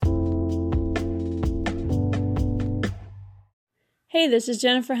Hey, this is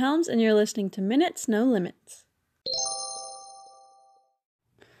Jennifer Helms, and you're listening to Minutes No Limits.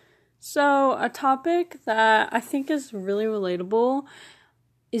 So, a topic that I think is really relatable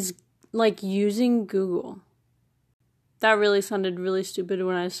is, using Google. That really sounded really stupid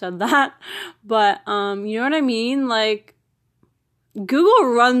when I said that, but, you know what I mean? Google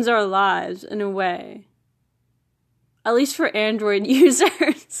runs our lives in a way. At least for Android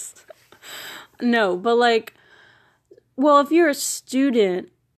users. No, but if you're a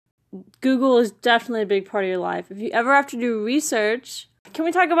student, Google is definitely a big part of your life. If you ever have to do research, can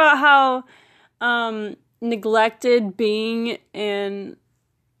we talk about how neglected Bing and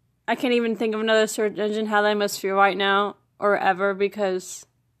I can't even think of another search engine, how they must feel right now or ever, because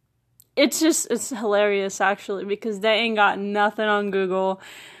it's hilarious actually, because they ain't got nothing on Google.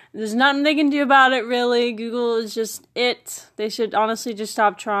 There's nothing they can do about it really. Google is just it. They should honestly just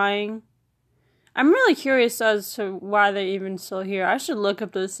stop trying. I'm really curious as to why they're even still here. I should look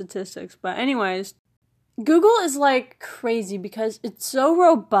up those statistics. But anyways, Google is crazy because it's so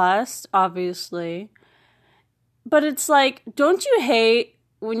robust, obviously. But it's don't you hate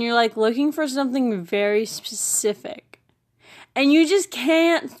when you're looking for something very specific and you just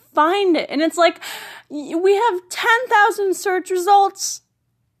can't find it? And it's we have 10,000 search results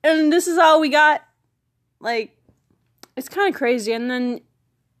and this is all we got. It's kind of crazy.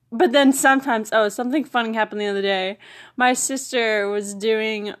 But then sometimes, something funny happened the other day. My sister was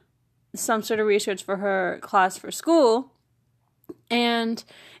doing some sort of research for her class for school, and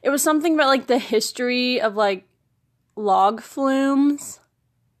it was something about the history of log flumes.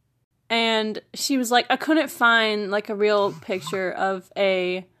 And she was I couldn't find a real picture of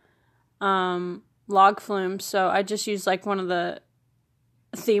a log flume, so I just used one of the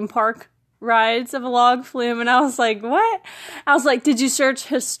theme park rides of a log flume, and I was what? I was did you search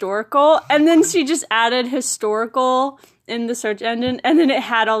historical? And then she just added historical in the search engine, and then it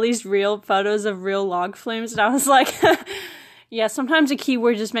had all these real photos of real log flumes, and I was yeah, sometimes a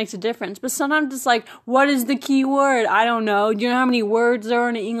keyword just makes a difference, but sometimes it's what is the keyword? I don't know. Do you know how many words there are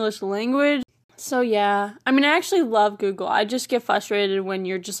in the English language? So yeah, I mean, I actually love Google. I just get frustrated when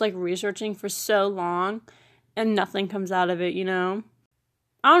you're just researching for so long and nothing comes out of it, you know?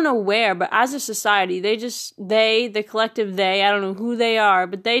 I don't know where, but as a society, the collective they, I don't know who they are,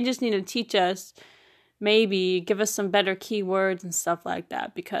 but they just need to teach us, maybe give us some better keywords and stuff like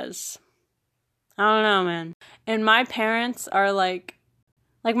that, because I don't know, man. And my parents are they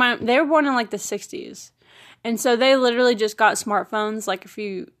were born in the 60s. And so they literally just got smartphones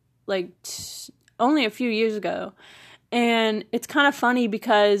only a few years ago. And it's kind of funny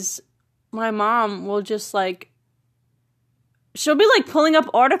because my mom will just she'll be pulling up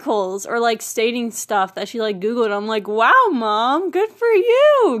articles or stating stuff that she Googled. I'm wow, Mom, good for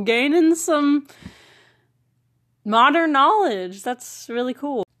you, gaining some modern knowledge. That's really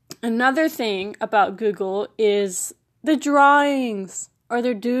cool. Another thing about Google is the drawings or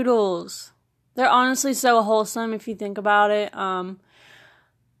their doodles. They're honestly so wholesome if you think about it.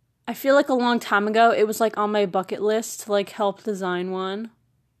 I feel a long time ago it was on my bucket list to help design one.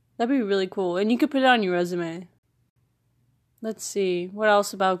 That'd be really cool, and you could put it on your resume. Let's see, what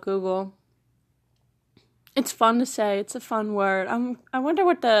else about Google? It's fun to say. It's a fun word. I wonder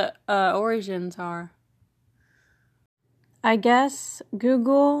what the origins are. I guess,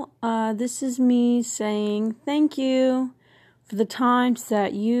 Google, this is me saying thank you for the times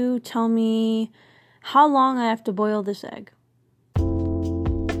that you tell me how long I have to boil this egg.